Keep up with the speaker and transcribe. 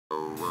Yeah,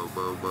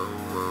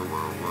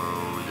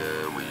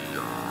 we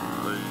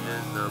are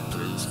in the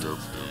place to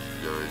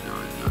be.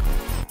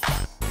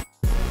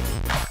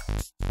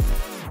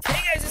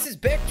 Hey guys, this is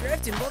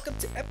Backdraft and welcome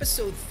to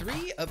episode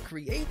 3 of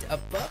Create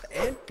Above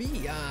and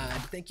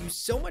Beyond. Thank you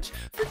so much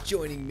for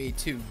joining me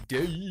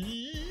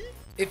today.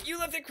 If you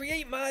love the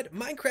Create mod,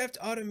 Minecraft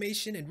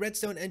automation, and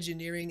redstone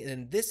engineering,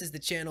 then this is the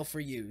channel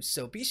for you.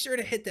 So be sure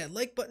to hit that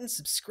like button,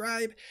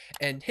 subscribe,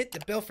 and hit the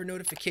bell for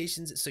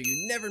notifications so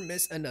you never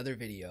miss another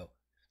video.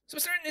 So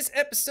we're starting this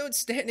episode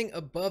standing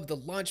above the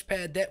launch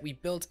pad that we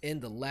built in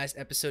the last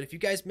episode. If you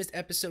guys missed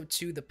episode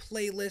 2, the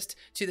playlist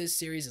to this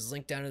series is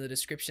linked down in the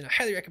description. I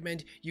highly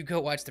recommend you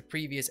go watch the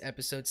previous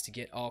episodes to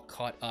get all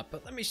caught up.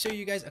 But let me show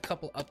you guys a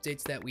couple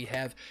updates that we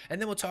have, and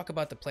then we'll talk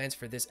about the plans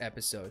for this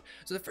episode.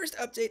 So the first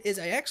update is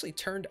I actually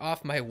turned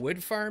off my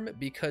wood farm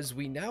because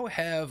we now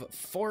have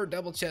 4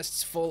 double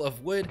chests full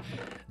of wood.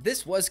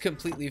 This was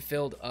completely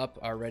filled up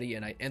already,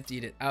 and I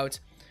emptied it out.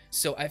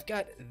 So I've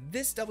got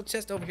this double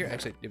chest over here.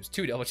 Actually, it was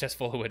 2 double chests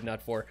full of wood,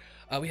 not 4.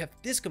 We have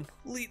this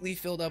completely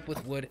filled up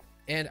with wood,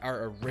 and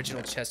our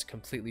original chest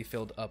completely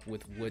filled up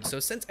with wood. So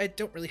since I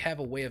don't really have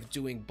a way of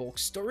doing bulk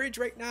storage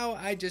right now,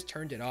 I just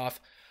turned it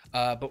off.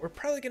 But we're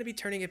probably going to be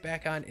turning it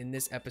back on in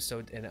this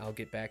episode, and I'll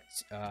get back,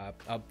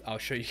 I'll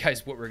show you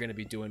guys what we're going to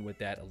be doing with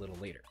that a little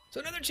later. So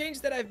another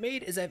change that I've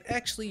made is I've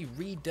actually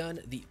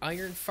redone the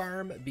iron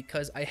farm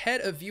because I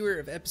had a viewer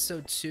of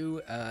episode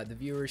 2, the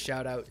viewer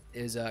shout out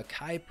is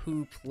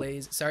Kaipu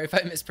Plays. Sorry if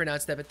I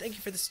mispronounced that, but thank you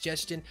for the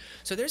suggestion.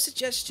 So their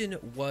suggestion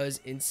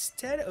was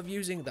instead of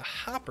using the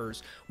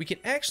hoppers, we can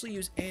actually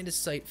use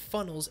andesite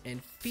funnels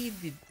and feed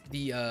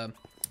the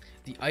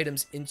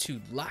items into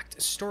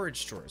locked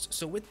storage drawers.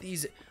 So with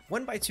these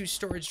 1x2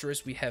 storage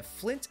drawers, we have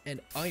flint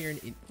and iron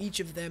in each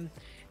of them.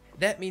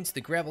 That means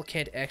the gravel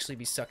can't actually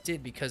be sucked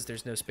in because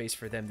there's no space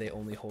for them. They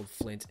only hold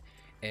flint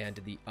and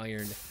the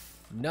iron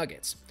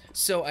nuggets.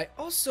 So I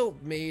also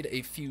made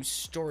a few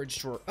storage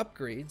drawer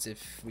upgrades.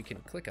 If we can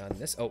click on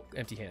this. Oh,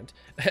 empty hand.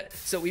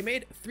 So we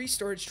made 3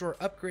 storage drawer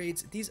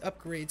upgrades. These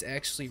upgrades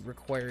actually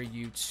require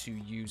you to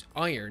use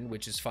iron,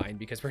 which is fine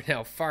because we're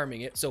now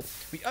farming it. So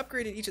we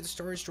upgraded each of the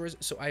storage drawers.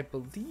 So I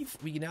believe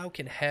we now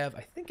can have,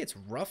 I think it's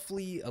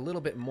roughly a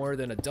little bit more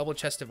than a double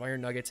chest of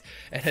iron nuggets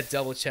and a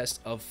double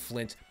chest of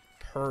flint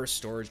per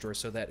storage drawer.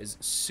 So that is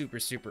super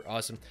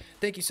awesome.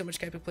 Thank you so much,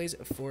 Kaipu Plays,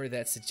 for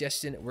that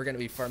suggestion. We're going to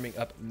be farming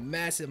up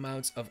massive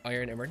amounts of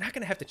iron, and we're not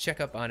going to have to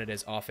check up on it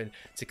as often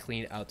to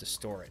clean out the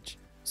storage.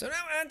 So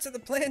now on to the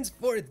plans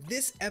for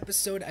this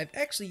episode. I've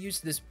actually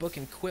used this book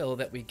and quill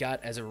that we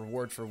got as a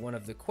reward for one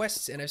of the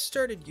quests, and I've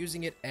started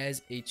using it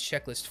as a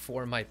checklist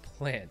for my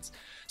plans.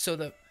 So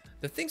the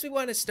things we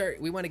want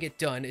to get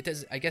done,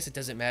 I guess it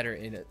doesn't matter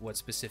in what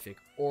specific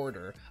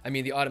order. I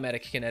mean, the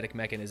automatic kinetic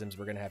mechanisms,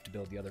 we're going to have to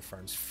build the other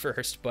farms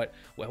first, but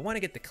I want to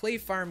get the clay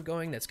farm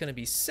going. That's going to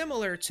be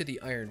similar to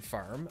the iron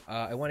farm.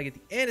 I want to get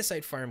the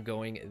andesite farm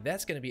going.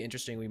 That's going to be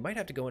interesting. We might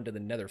have to go into the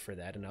nether for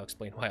that, and I'll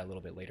explain why a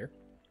little bit later.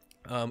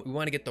 We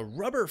want to get the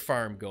rubber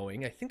farm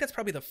going. I think that's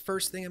probably the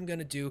first thing I'm going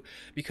to do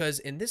because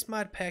in this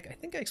mod pack, I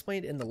think I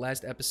explained in the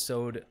last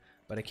episode,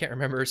 but I can't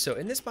remember. So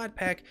in this mod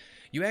pack,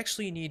 you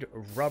actually need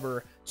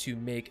rubber to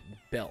make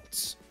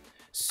belts.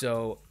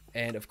 So,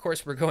 and of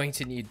course we're going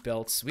to need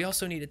belts. We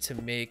also needed to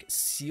make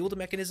sealed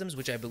mechanisms,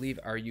 which I believe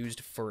are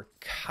used for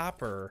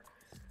copper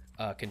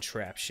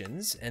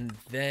contraptions. And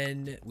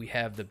then we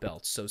have the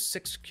belts. So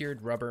 6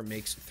 cured rubber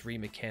makes 3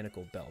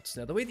 mechanical belts.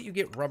 Now the way that you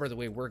get rubber, the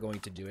way we're going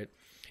to do it,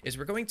 is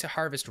we're going to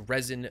harvest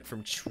resin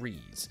from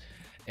trees.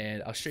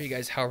 And I'll show you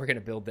guys how we're going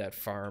to build that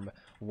farm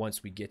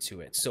once we get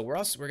to it. So we're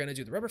going to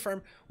do the rubber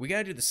farm. We got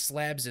to do the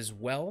slabs as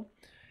well.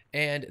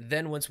 And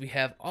then once we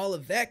have all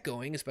of that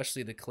going,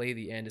 especially the clay,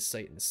 the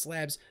andesite, and the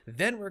slabs,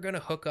 then we're going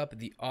to hook up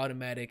the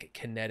automatic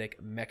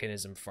kinetic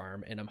mechanism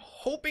farm. And I'm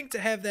hoping to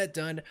have that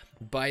done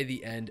by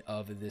the end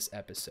of this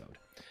episode.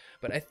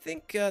 But I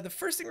think the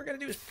first thing we're going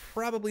to do is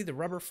probably the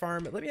rubber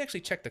farm. Let me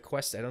actually check the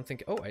quests. I don't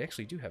think... Oh, I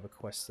actually do have a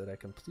quest that I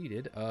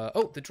completed.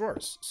 Oh, the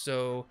drawers.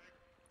 So...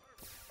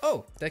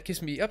 Oh, that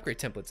gives me upgrade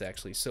templates,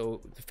 actually.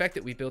 So the fact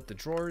that we built the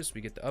drawers, we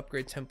get the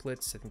upgrade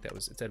templates. I think that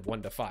was... It said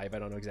 1 to 5. I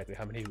don't know exactly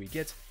how many we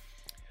get.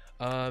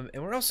 And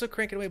we're also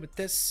cranking away with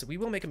this. We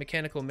will make a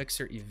mechanical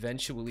mixer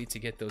eventually to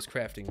get those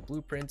crafting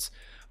blueprints.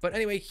 But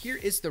anyway, here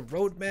is the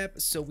roadmap.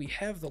 So we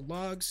have the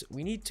logs.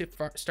 We need to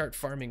start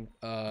farming...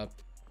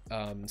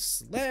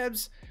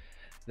 slabs.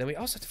 Then we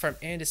also have to farm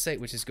andesite,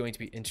 which is going to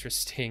be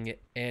interesting,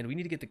 and we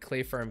need to get the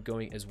clay farm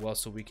going as well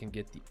so we can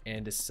get the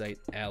andesite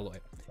alloy,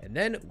 and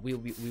then we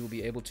will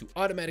be able to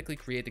automatically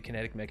create the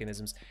kinetic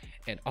mechanisms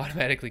and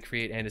automatically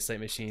create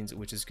andesite machines,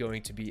 which is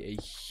going to be a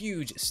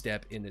huge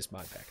step in this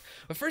mod pack.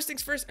 But first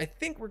things first, I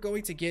think we're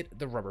going to get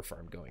the rubber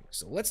farm going,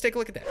 so let's take a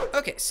look at that.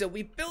 Okay, so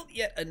we built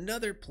yet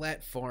another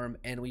platform,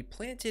 and we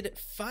planted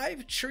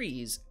 5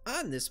 trees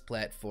on this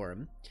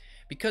platform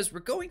because we're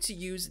going to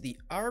use the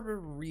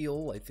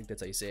arboreal, I think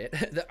that's how you say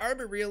it, the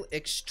arboreal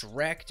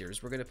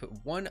extractors. We're going to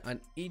put one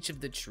on each of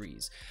the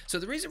trees. So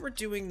the reason we're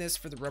doing this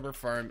for the rubber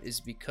farm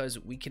is because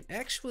we can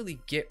actually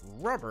get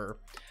rubber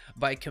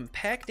by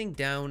compacting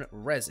down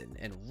resin,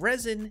 and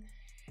resin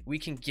we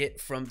can get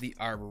from the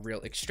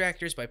arboreal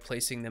extractors by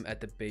placing them at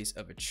the base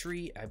of a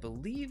tree. I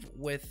believe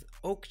with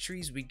oak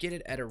trees we get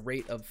it at a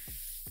rate of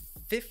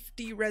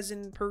 50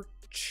 resin per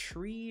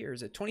tree, or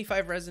is it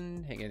 25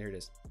 resin? Hang on, here it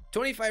is.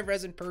 25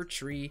 resin per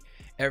tree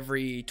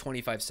every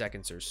 25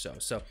 seconds or so.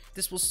 So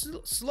this will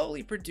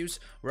slowly produce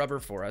rubber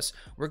for us.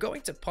 We're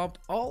going to pump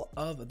all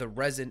of the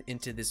resin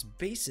into this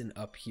basin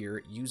up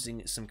here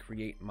using some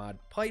Create Mod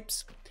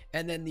pipes,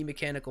 and then the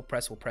mechanical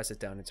press will press it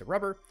down into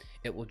rubber.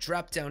 It will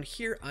drop down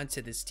here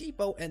onto this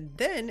depot, and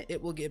then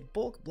it will get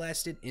bulk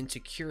blasted into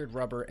cured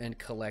rubber and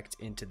collect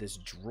into this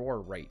drawer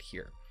right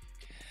here.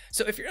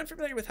 So if you're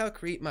unfamiliar with how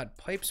Create Mod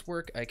pipes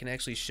work, I can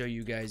actually show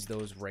you guys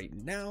those right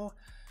now.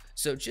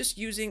 So just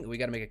using, we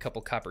got to make a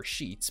couple copper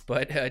sheets,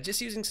 but just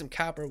using some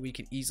copper, we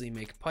can easily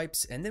make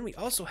pipes. And then we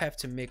also have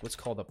to make what's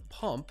called a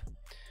pump,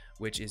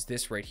 which is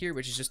this right here,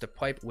 which is just a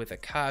pipe with a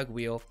cog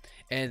wheel.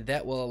 And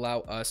that will allow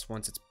us,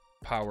 once it's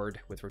powered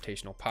with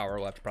rotational power,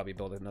 we'll have to probably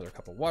build another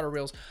couple water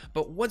wheels.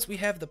 But once we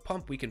have the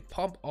pump, we can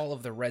pump all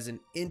of the resin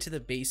into the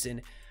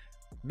basin,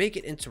 make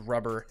it into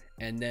rubber,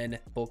 and then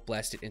bulk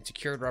blast it into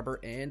cured rubber,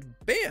 and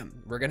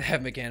bam, we're gonna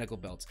have mechanical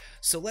belts.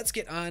 So let's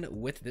get on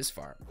with this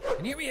farm.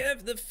 And here we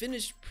have the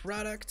finished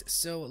product.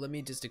 So let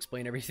me just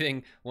explain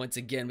everything once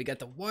again. We got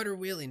the water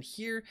wheel in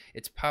here,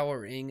 it's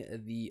powering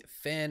the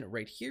fan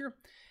right here,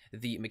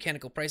 the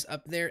mechanical press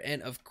up there,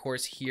 and of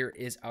course here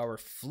is our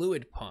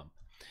fluid pump.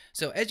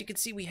 So as you can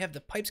see, we have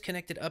the pipes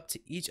connected up to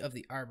each of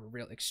the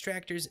arboreal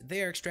extractors.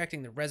 They are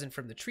extracting the resin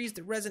from the trees.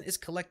 The resin is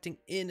collecting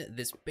in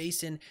this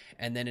basin,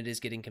 and then it is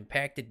getting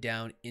compacted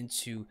down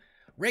into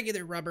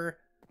regular rubber,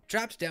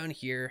 dropped down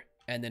here,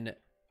 and then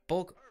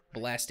bulk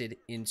blasted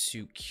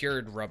into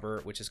cured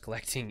rubber, which is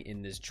collecting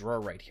in this drawer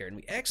right here. And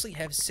we actually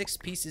have 6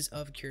 pieces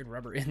of cured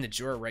rubber in the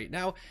drawer right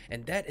now,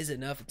 and that is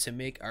enough to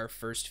make our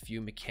first few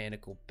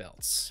mechanical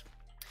belts.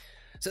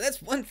 So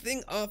that's one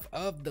thing off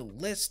of the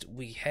list.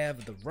 We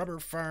have the rubber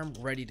farm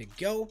ready to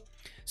go.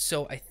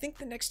 So I think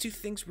the next 2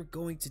 things we're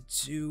going to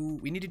do,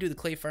 we need to do the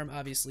clay farm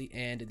obviously,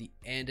 and the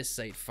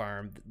andesite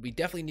farm. We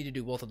definitely need to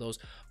do both of those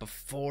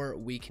before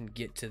we can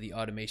get to the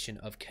automation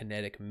of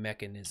kinetic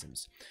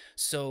mechanisms.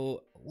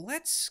 So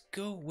let's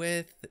go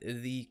with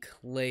the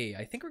clay.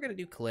 I think we're going to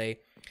do clay.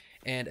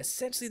 And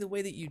essentially the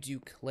way that you do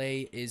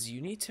clay is you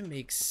need to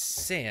make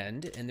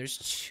sand, and there's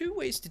 2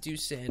 ways to do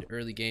sand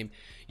early game.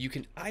 You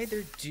can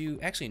either do,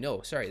 actually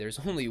no, sorry, there's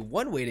only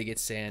one way to get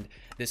sand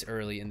this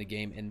early in the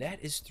game, and that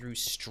is through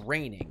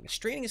straining.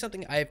 Straining is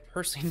something I've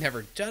personally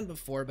never done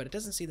before, but it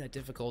doesn't seem that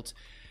difficult.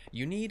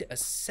 You need a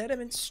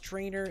sediment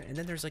strainer, and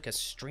then there's like a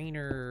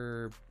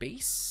strainer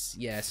base.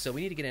 Yeah, so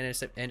we need to get an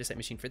andesite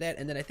machine for that,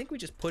 and then I think we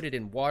just put it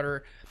in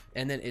water,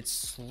 and then it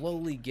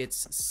slowly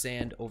gets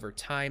sand over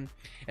time.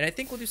 And I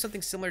think we'll do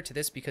something similar to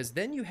this, because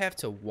then you have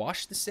to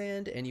wash the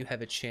sand, and you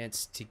have a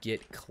chance to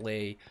get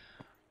clay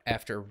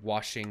after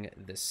washing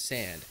the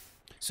sand.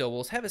 So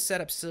we'll have a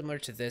setup similar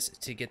to this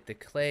to get the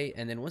clay,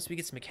 and then once we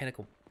get some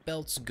mechanical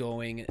belts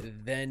going,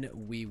 then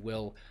we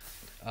will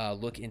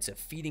look into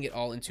feeding it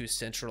all into a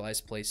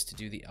centralized place to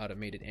do the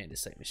automated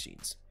andesite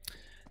machines.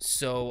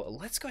 So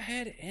let's go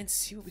ahead and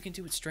see what we can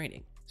do with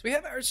straining. So we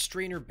have our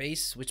strainer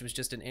base, which was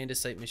just an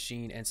andesite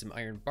machine and some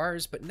iron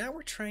bars, but now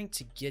we're trying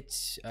to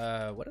get,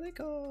 what are they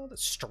called?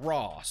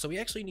 Straw. So we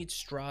actually need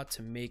straw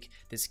to make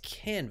this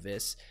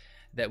canvas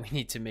that we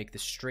need to make the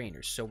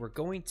strainer. So we're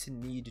going to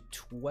need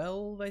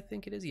 12, I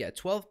think it is. Yeah,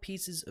 12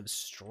 pieces of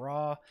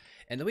straw.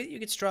 And the way that you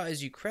get straw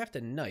is you craft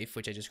a knife,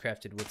 which I just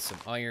crafted with some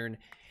iron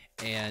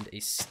and a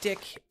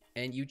stick,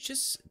 and you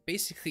just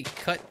basically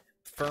cut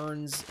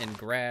ferns and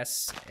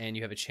grass, and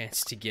you have a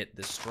chance to get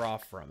the straw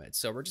from it.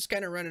 So we're just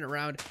kind of running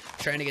around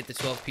trying to get the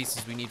 12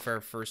 pieces we need for our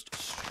first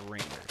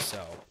strainer.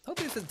 So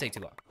hopefully this doesn't take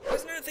too long.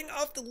 There's another thing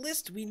off the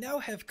list. We now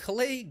have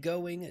clay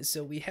going.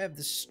 So we have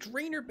the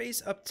strainer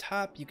base up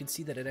top. You can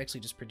see that it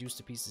actually just produced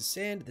a piece of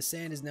sand. The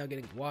sand is now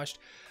getting washed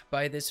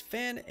by this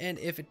fan, and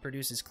if it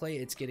produces clay,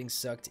 it's getting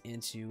sucked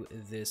into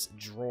this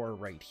drawer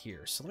right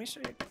here. So let me show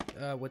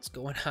you what's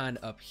going on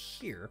up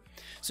here.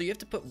 So you have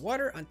to put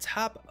water on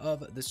top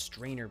of the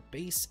strainer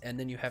base, and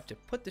then you have to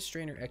put the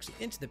strainer actually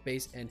into the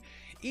base, and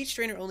each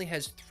strainer only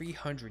has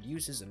 300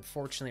 uses.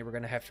 Unfortunately, we're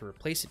going to have to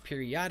replace it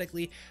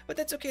periodically, but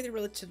that's okay. They're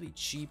relatively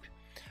cheap.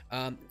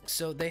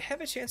 So they have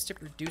a chance to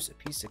produce a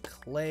piece of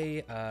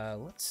clay.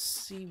 Let's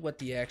see what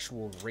the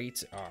actual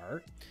rates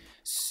are.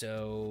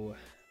 So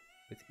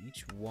with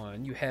each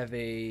one, you have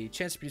a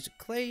chance to produce a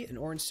clay, an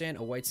orange sand,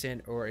 a white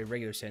sand, or a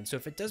regular sand. So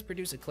if it does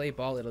produce a clay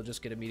ball, it'll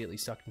just get immediately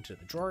sucked into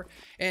the drawer.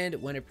 And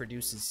when it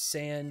produces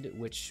sand,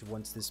 which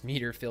once this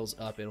meter fills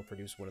up, it'll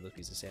produce one of those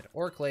pieces of sand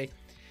or clay,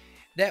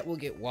 that will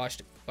get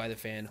washed by the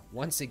fan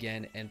once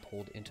again and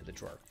pulled into the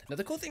drawer. Now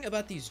the cool thing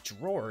about these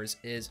drawers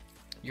is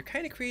you're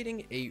kind of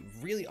creating a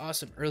really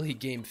awesome early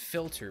game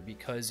filter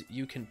because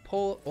you can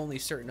pull only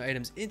certain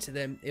items into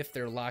them if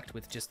they're locked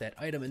with just that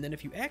item. And then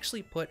if you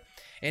actually put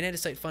an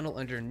andesite funnel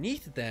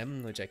underneath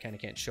them, which I kind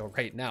of can't show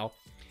right now,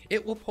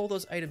 it will pull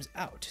those items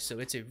out. So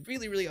it's a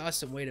really, really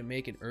awesome way to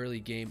make an early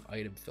game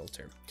item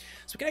filter.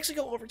 So we can actually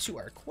go over to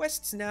our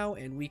quests now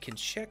and we can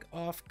check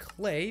off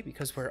clay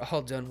because we're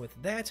all done with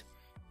that.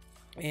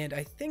 And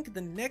I think the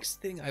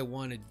next thing I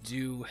want to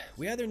do,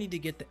 we either need to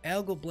get the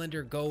algal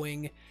blender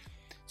going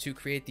to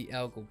create the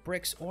algal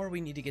bricks, or we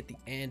need to get the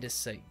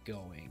andesite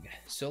going.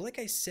 So like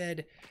I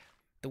said,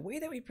 the way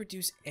that we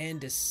produce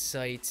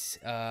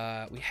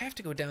andesite, we have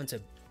to go down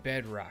to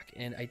bedrock.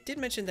 And I did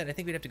mention that I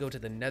think we'd have to go to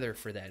the nether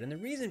for that. And the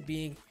reason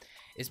being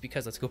is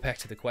because, let's go back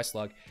to the quest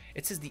log.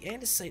 It says the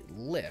andesite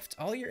lift.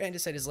 All your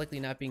andesite is likely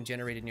not being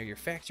generated near your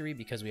factory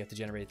because we have to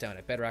generate it down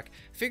at bedrock.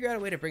 Figure out a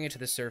way to bring it to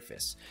the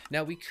surface.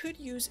 Now we could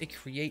use a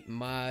create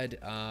mod,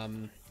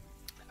 I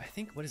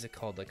think, what is it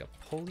called? Like a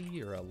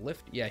pulley or a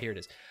lift? Yeah, here it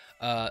is.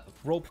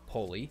 Rope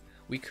pulley.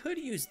 We could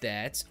use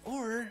that,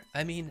 or,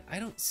 I mean, I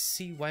don't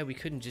see why we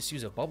couldn't just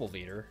use a bubble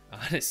vader,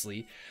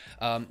 honestly.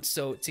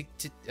 So to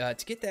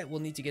get that,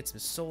 we'll need to get some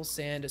soul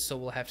sand, so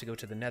we'll have to go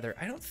to the nether.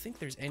 I don't think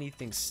there's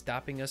anything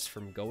stopping us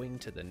from going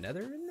to the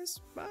nether in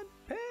this mod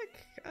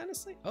pack,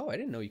 honestly. Oh, I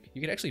didn't know you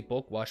could actually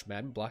bulk wash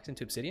magma blocks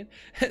into obsidian.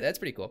 That's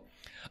pretty cool.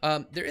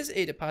 There is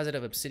a deposit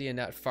of obsidian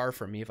not far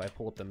from me if I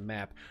pull up the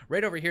map.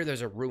 Right over here,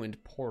 there's a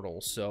ruined portal,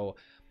 so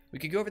we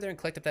could go over there and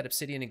collect up that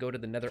obsidian and go to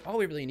the nether. All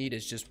we really need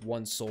is just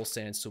one soul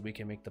sand so we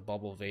can make the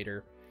bubble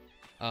vader.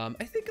 I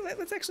think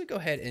let's actually go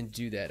ahead and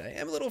do that. I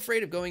am a little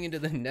afraid of going into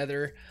the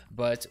nether,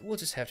 but we'll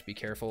just have to be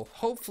careful.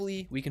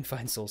 Hopefully we can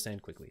find soul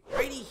sand quickly.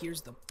 Alrighty, here's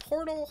the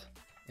portal,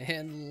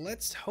 and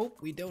let's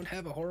hope we don't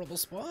have a horrible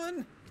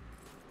spawn.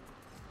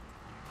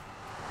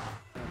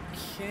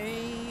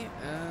 Okay,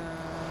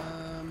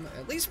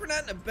 at least we're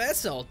not in a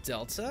basalt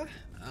delta.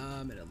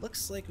 And it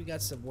looks like we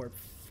got some warp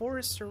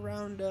forest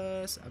around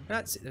us. I'm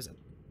not seeing,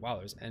 wow,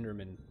 there's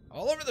enderman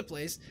all over the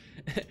place.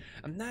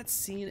 I'm not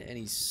seeing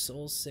any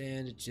soul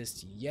sand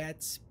just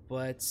yet,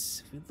 but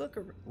if we look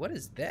around, what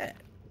is that?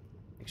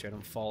 Make sure I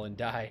don't fall and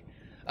die.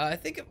 I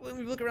think when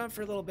we look around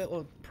for a little bit,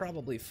 we'll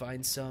probably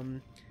find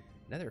some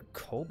another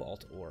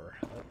cobalt ore.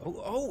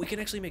 Oh, we can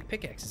actually make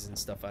pickaxes and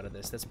stuff out of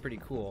this. That's pretty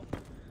cool.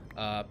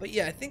 But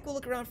yeah, I think we'll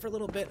look around for a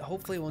little bit.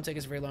 Hopefully it won't take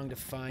us very long to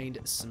find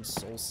some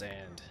soul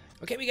sand.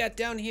 Okay, we got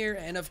down here,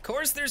 and of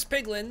course there's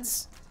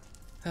piglins.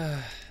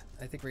 I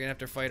think we're gonna have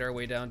to fight our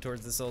way down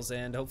towards the soul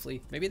sand.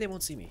 Hopefully, maybe they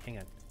won't see me. Hang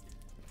on.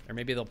 Or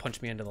maybe they'll punch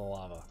me into the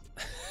lava.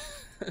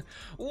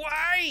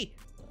 Why?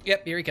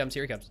 Yep, here he comes,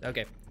 here he comes.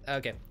 Okay,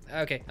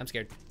 I'm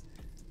scared.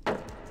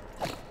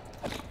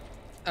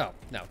 Oh,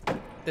 no.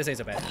 This ain't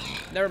so bad.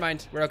 Never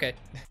mind, we're okay.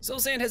 Soul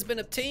sand has been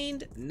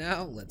obtained.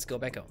 Now let's go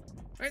back home.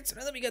 All right, so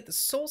now that we got the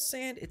soul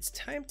sand, it's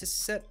time to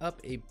set up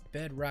a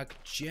bedrock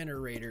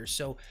generator.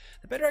 So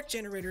the bedrock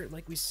generator,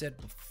 like we said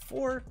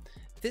before,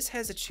 this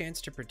has a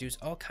chance to produce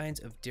all kinds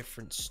of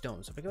different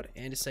stones. So if I go to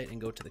andesite and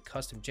go to the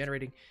custom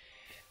generating,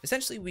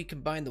 essentially we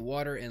combine the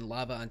water and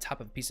lava on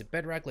top of a piece of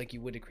bedrock like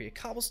you would to create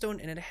cobblestone,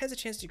 and it has a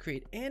chance to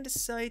create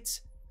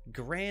andesite,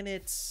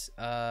 granite,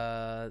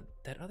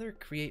 that other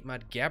create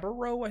mod,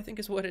 gabbro, I think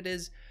is what it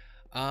is.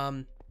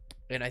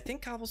 And I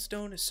think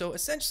cobblestone. So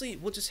essentially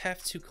we'll just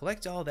have to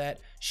collect all that,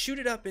 shoot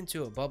it up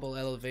into a bubble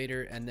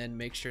elevator, and then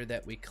make sure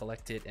that we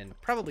collect it and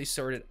probably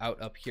sort it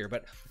out up here.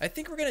 But I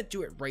think we're gonna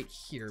do it right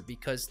here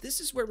because this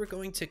is where we're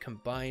going to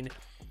combine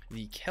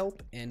the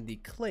kelp and the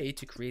clay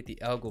to create the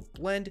algal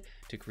blend,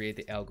 to create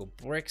the algal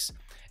bricks.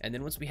 And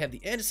then once we have the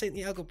andesite and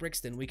the algal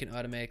bricks, then we can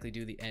automatically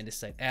do the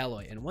andesite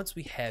alloy. And once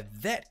we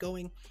have that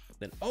going,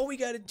 then all we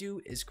got to do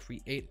is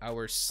create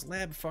our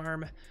slab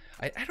farm.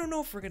 I don't know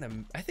if we're gonna,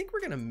 I think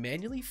we're gonna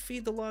manually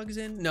feed the logs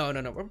in. No,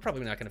 we're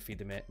probably not gonna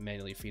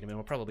manually feed them in.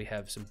 We'll probably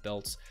have some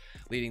belts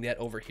leading that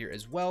over here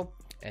as well.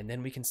 And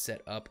then we can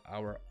set up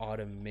our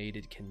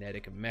automated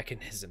kinetic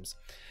mechanisms.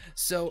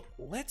 So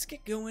let's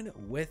get going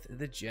with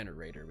the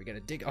generator. We gotta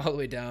dig all the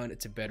way down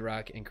to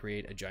bedrock and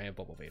create a giant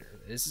bubble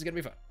vader. This is gonna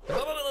be fun. The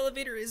bubble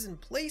elevator is in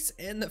place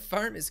and the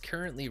farm is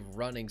currently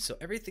running. So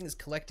everything is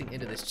collecting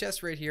into this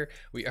chest right here.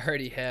 We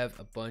already have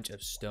a bunch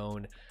of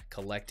stone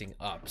collecting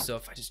up. So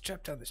if I just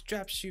drop down this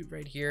drop chute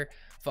right here,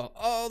 fall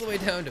all the way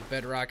down to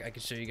bedrock, I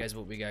can show you guys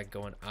what we got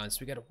going on. So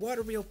we got a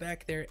water wheel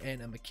back there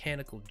and a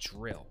mechanical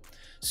drill.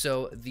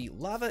 So the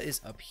lava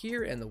is up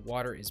here and the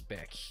water is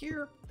back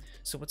here.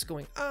 So what's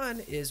going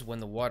on is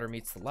when the water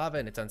meets the lava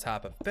and it's on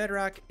top of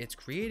bedrock, it's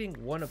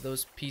creating one of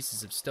those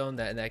pieces of stone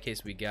that in that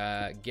case we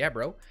got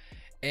gabbro.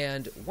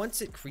 And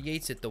once it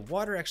creates it, the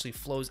water actually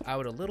flows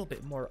out a little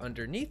bit more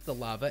underneath the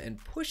lava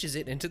and pushes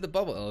it into the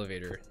bubble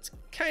elevator. It's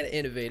kind of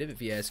innovative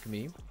if you ask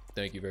me.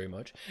 Thank you very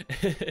much.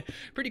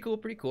 Pretty cool,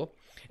 pretty cool.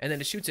 And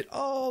then it shoots it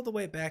all the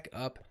way back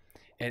up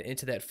and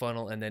into that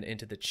funnel and then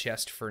into the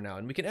chest for now.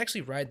 And we can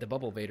actually ride the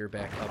bubble vader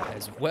back up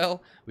as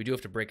well. We do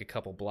have to break a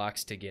couple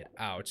blocks to get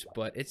out,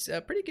 but it's a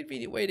pretty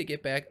convenient way to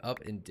get back up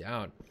and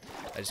down.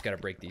 I just got to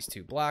break these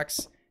 2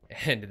 blocks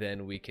and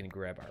then we can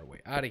grab our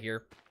way out of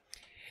here.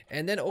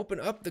 and then open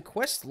up the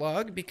quest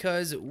log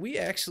because we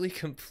actually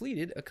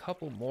completed a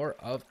couple more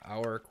of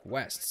our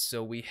quests.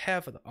 So we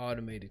have the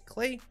automated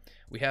clay,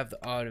 we have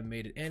the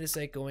automated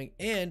andesite going,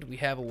 and we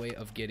have a way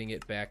of getting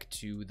it back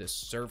to the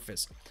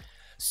surface.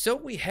 So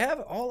we have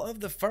all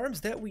of the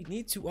farms that we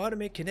need to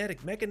automate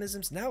kinetic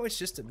mechanisms. Now it's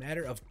just a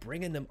matter of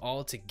bringing them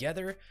all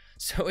together.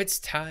 So it's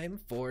time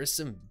for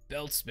some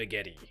belt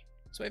spaghetti.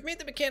 So I've made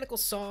the mechanical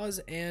saws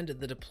and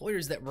the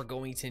deployers that we're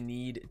going to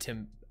need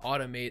to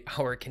automate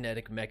our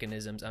kinetic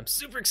mechanisms. I'm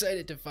super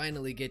excited to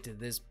finally get to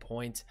this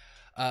point,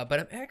 but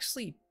I'm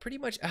actually pretty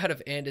much out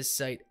of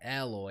andesite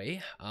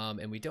alloy,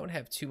 and we don't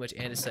have too much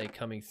andesite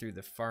coming through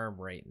the farm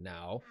right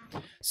now.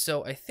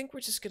 So I think we're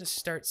just going to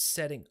start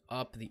setting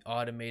up the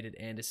automated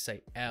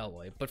andesite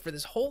alloy. But for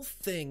this whole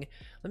thing,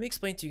 let me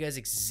explain to you guys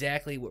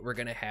exactly what we're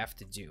going to have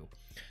to do.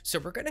 So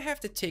we're going to have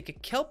to take a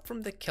kelp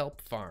from the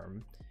kelp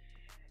farm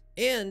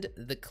and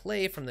the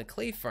clay from the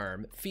clay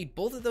farm, feed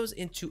both of those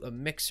into a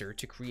mixer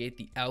to create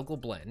the algal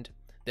blend,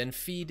 then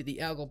feed the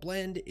algal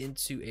blend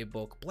into a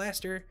bulk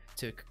blaster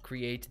to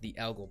create the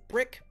algal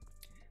brick,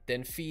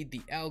 then feed the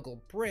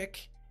algal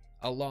brick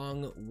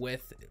along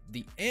with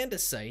the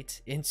andesite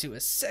into a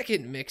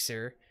second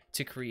mixer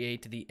to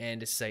create the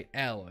andesite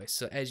alloy.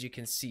 So as you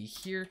can see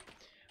here,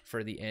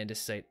 for the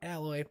andesite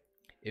alloy,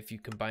 if you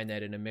combine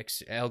that in a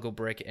mix, algal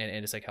brick and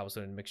andesite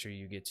cobblestone in a mixture,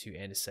 you get to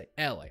andesite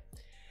alloy.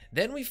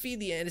 Then we feed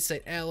the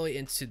andesite alloy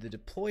into the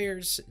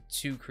deployers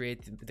to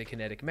create the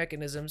kinetic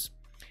mechanisms.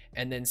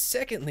 And then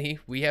secondly,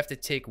 we have to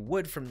take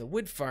wood from the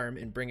wood farm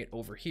and bring it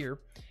over here.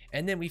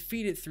 And then we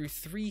feed it through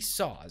 3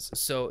 saws.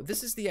 So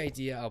this is the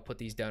idea. I'll put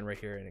these down right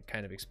here and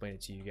kind of explain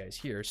it to you guys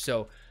here.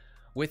 So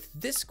with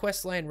this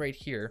quest line right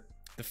here,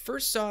 the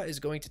first saw is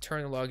going to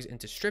turn the logs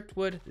into stripped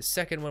wood. The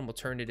second one will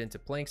turn it into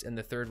planks, and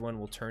the third one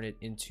will turn it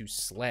into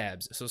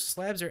slabs. So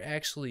slabs are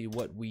actually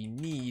what we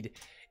need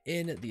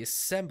in the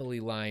assembly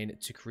line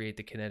to create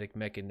the kinetic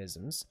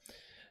mechanisms.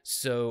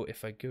 So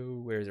if I go,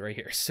 where is it? Right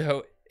here.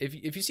 So if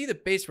you see the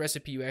base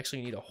recipe, you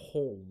actually need a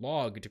whole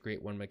log to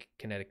create one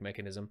kinetic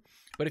mechanism.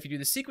 But if you do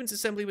the sequence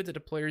assembly with the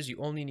deployers, you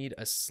only need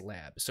a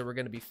slab. So we're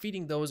going to be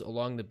feeding those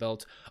along the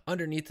belt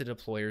underneath the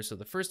deployers. So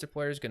the first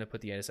deployer is going to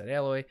put the andesite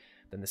alloy,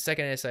 then the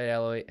second andesite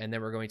alloy, and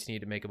then we're going to need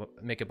to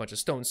make a bunch of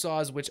stone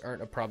saws, which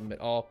aren't a problem at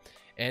all.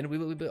 And we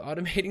will be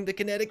automating the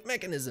kinetic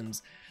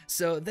mechanisms.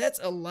 So that's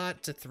a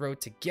lot to throw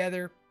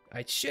together.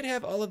 I should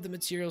have all of the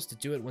materials to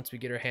do it once we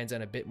get our hands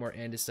on a bit more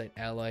andesite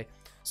alloy.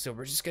 So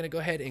we're just going to go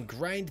ahead and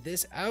grind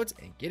this out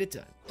and get it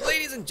done.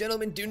 Ladies and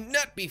gentlemen, do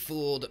not be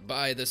fooled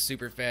by the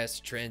super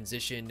fast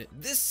transition.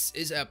 This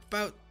is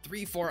about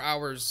 3-4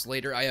 hours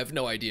later. I have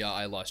no idea.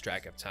 I lost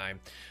track of time.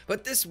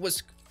 But this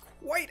was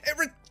quite a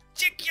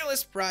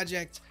ridiculous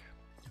project.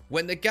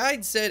 When the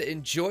guide said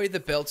enjoy the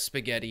belt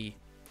spaghetti,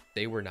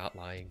 they were not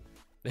lying.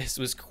 This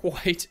was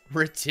quite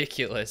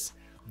ridiculous.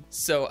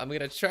 So I'm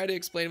gonna try to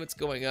explain what's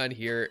going on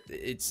here.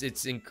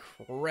 It's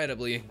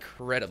incredibly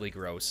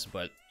gross,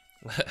 but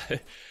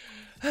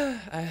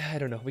I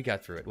don't know. We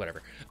got through it.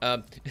 Whatever.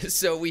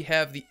 So we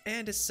have the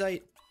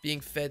andesite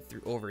being fed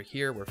through over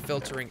here. We're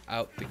filtering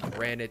out the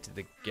granite,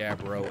 the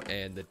gabbro,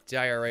 and the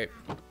diorite.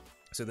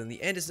 So then the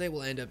andesite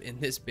will end up in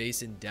this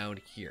basin down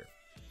here.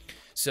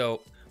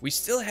 So we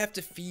still have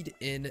to feed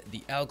in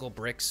the algal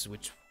bricks,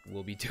 which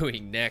we'll be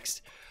doing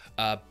next.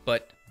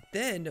 But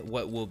then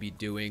what we'll be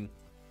doing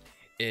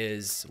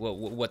is, well,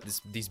 what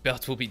these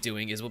belts will be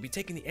doing is we'll be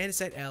taking the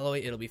andesite alloy.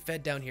 It'll be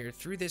fed down here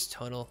through this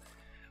tunnel.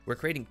 We're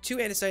creating 2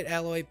 andesite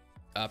alloy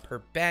per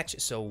batch,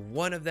 so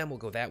one of them will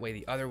go that way,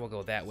 the other will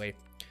go that way.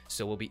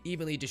 So we'll be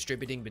evenly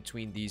distributing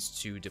between these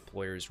 2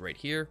 deployers right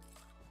here.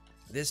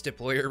 This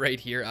deployer right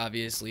here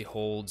obviously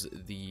holds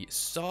the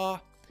saw,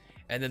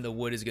 and then the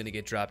wood is going to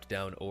get dropped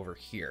down over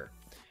here.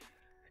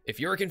 If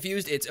you're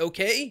confused, it's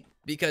okay,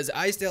 because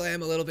I still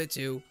am a little bit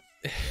too.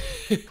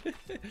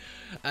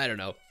 I don't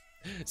know.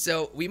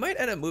 So we might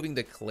end up moving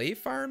the clay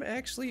farm,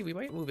 actually. We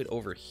might move it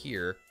over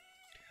here,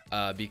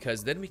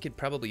 because then we could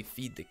probably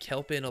feed the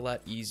kelp in a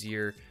lot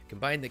easier,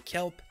 combine the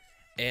kelp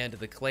and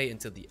the clay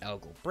into the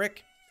algal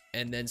brick,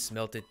 and then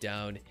smelt it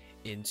down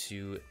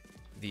into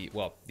the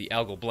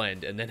algal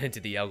blend, and then into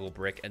the algal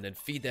brick, and then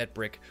feed that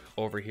brick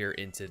over here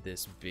into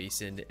this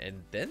basin,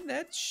 and then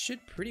that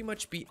should pretty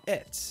much be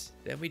it.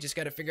 Then we just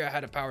got to figure out how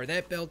to power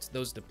that belt,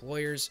 those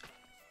deployers,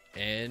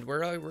 and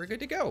we're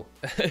good to go.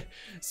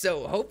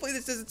 So hopefully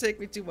this doesn't take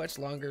me too much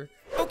longer.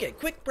 Okay,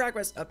 quick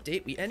progress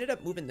update. We ended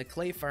up moving the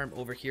clay farm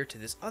over here to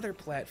this other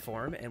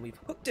platform, and we've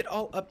hooked it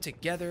all up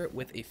together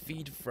with a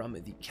feed from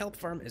the kelp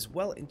farm as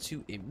well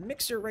into a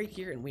mixer right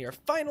here, and we are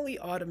finally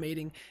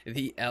automating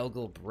the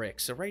algal brick.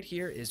 So right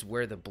here is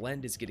where the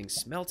blend is getting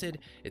smelted.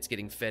 It's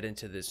getting fed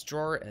into this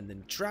drawer and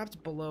then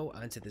dropped below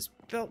onto this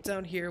belt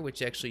down here,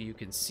 which actually you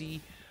can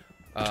see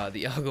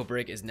the algal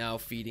brick is now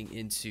feeding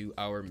into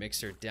our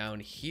mixer down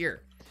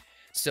here.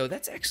 So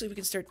that's actually, we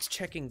can start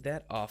checking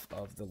that off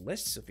of the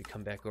list. So if we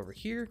come back over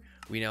here,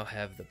 we now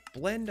have the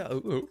blend.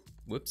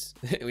 Whoops.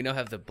 We now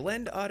have the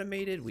blend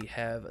automated. We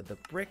have the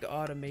brick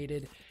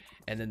automated.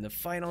 And then the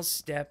final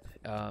step,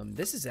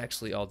 this is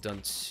actually all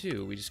done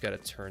too. We just got to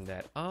turn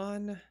that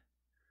on.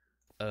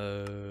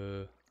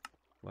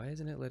 Why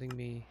isn't it letting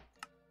me?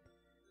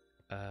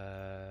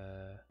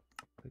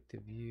 Click to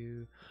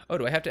view. Oh,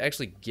 do I have to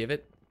actually give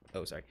it?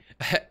 Oh, sorry.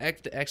 I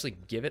have to actually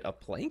give it a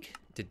plank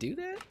to do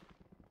that?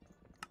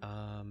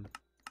 I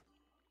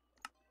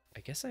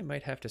guess I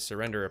might have to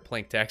surrender a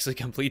plank to actually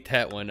complete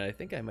that one. I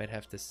think I might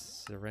have to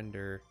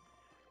surrender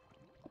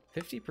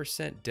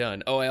 50%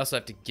 done. Oh, I also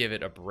have to give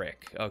it a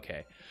brick.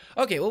 Okay.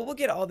 Okay, well, we'll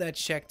get all that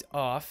checked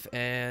off,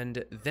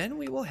 and then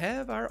we will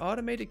have our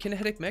automated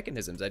kinetic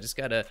mechanisms. I just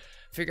gotta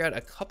figure out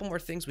a couple more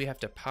things. We have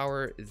to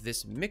power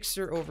this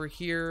mixer over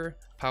here,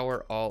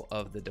 power all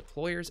of the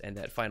deployers and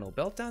that final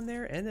belt on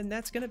there, and then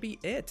that's gonna be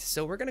it.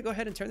 So we're gonna go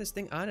ahead and turn this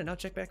thing on, and I'll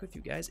check back with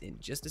you guys in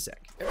just a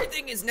sec.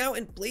 Everything is now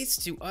in place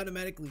to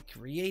automatically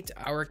create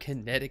our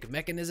kinetic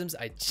mechanisms.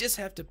 I just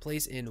have to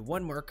place in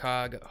one more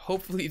cog.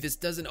 Hopefully this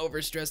doesn't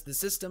overstress the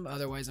system,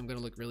 otherwise I'm gonna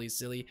look really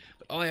silly.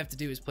 But all I have to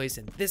do is place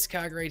in this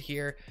cog right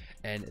here,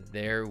 and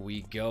there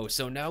we go.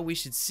 So now we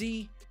should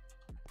see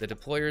the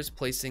deployers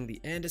placing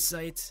the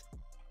andesite,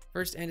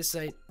 first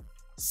andesite,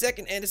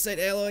 second andesite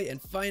alloy,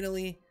 and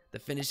finally the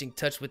finishing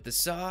touch with the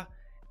saw,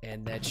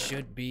 and that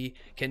should be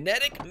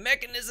kinetic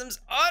mechanisms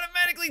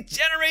automatically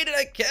generated.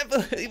 I can't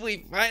believe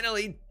we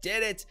finally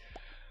did it.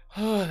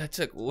 Oh, that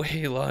took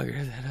way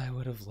longer than I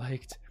would have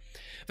liked.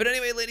 But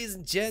anyway, ladies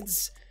and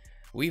gents,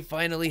 we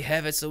finally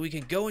have it, so we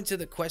can go into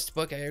the quest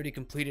book. I already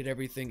completed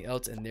everything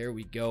else, and there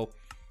we go.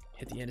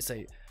 Hit the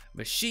andesite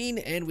machine,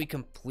 and we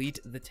complete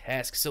the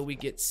task. So we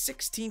get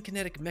 16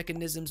 kinetic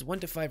mechanisms,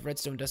 1 to 5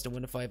 redstone dust, and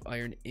 1 to 5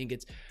 iron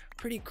ingots.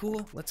 Pretty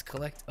cool. Let's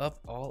collect up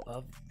all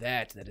of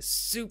that. That is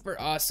super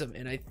awesome.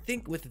 And I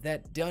think with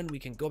that done, we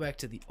can go back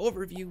to the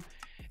overview,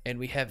 and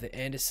we have the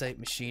andesite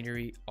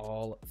machinery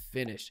all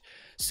finished.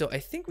 So I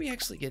think we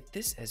actually get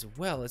this as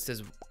well. It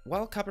says,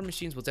 while copper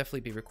machines will definitely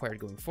be required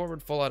going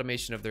forward, full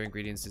automation of their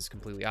ingredients is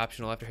completely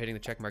optional. After hitting the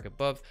check mark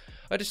above,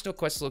 additional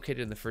quests located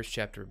in the first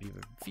chapter will be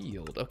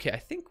revealed. Okay, I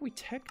think we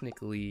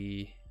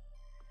technically...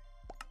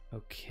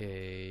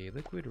 Okay,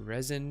 liquid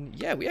resin.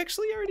 Yeah, we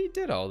actually already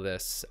did all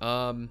this.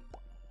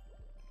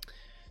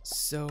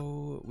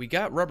 So we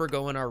got rubber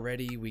going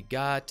already. We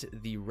got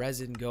the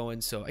resin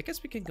going. So I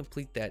guess we can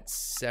complete that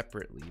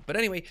separately. But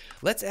anyway,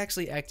 let's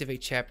actually activate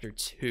chapter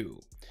 2.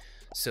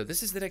 So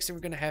this is the next thing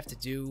we're going to have to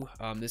do.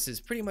 This is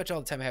pretty much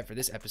all the time I have for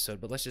this episode,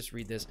 but let's just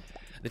read this.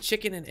 The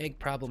chicken and egg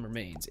problem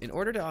remains. In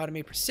order to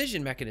automate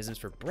precision mechanisms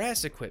for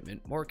brass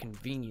equipment more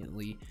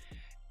conveniently,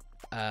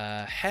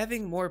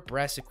 having more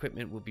brass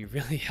equipment will be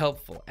really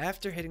helpful.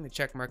 After hitting the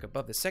check mark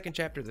above the second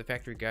chapter of the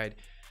factory guide,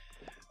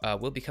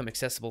 will become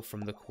accessible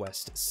from the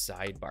quest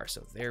sidebar.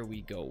 So there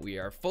we go. We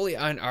are fully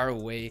on our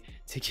way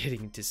to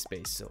getting to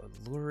space. So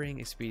alluring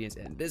experience,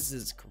 and this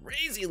is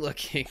crazy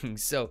looking.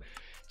 So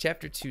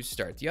chapter 2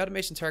 start. The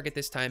automation target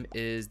this time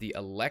is the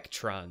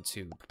electron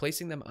tube.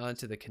 Placing them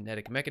onto the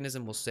kinetic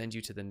mechanism will send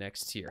you to the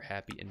next tier.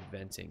 Happy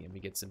inventing, and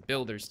we get some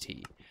builder's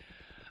tea.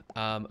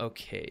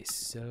 Okay,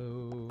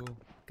 so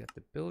got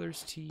the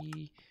builder's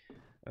tea.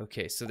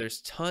 Okay, so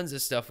there's tons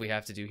of stuff we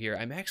have to do here.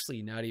 I'm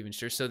actually not even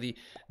sure. So the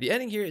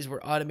ending here is we're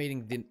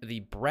automating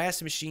the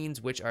brass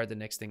machines, which are the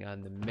next thing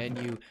on the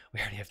menu. We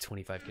already have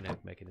 25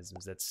 kinetic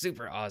mechanisms. That's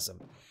super awesome.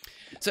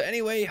 So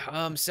anyway,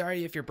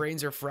 sorry if your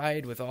brains are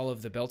fried with all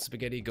of the belt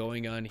spaghetti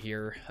going on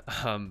here,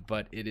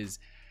 but it is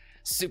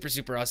super,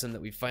 super awesome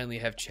that we finally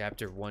have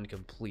chapter 1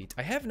 complete.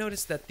 I have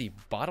noticed that the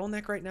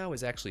bottleneck right now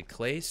is actually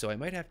clay, so I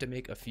might have to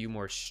make a few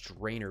more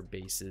strainer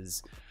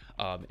bases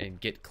and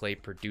get clay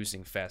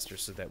producing faster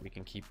so that we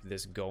can keep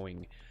this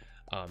going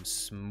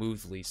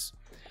smoothly.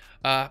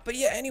 But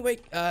yeah, anyway,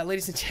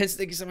 ladies and gents,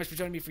 thank you so much for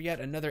joining me for yet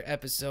another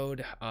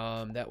episode.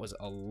 That was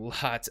a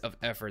lot of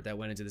effort that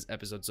went into this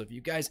episode. So if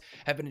you guys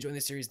have been enjoying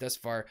this series thus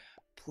far,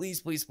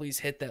 please, please, please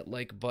hit that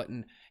like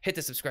button, hit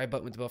the subscribe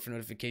button with the bell for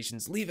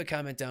notifications, leave a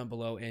comment down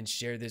below, and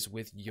share this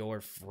with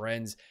your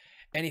friends.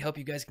 Any help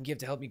you guys can give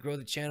to help me grow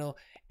the channel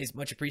is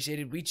much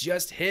appreciated. We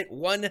just hit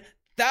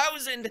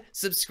 1,000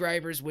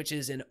 subscribers, which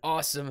is an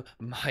awesome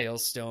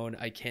milestone.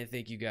 I can't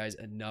thank you guys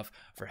enough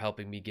for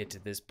helping me get to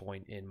this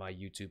point in my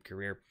YouTube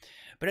career.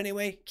 But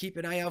anyway, keep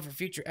an eye out for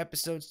future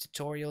episodes,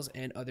 tutorials,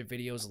 and other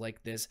videos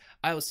like this.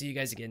 I will see you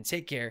guys again.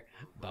 Take care.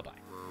 Bye-bye.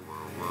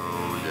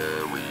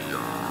 Yeah, we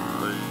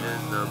are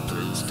in the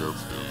place to be.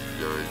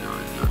 Yeah,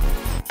 yeah,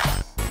 yeah.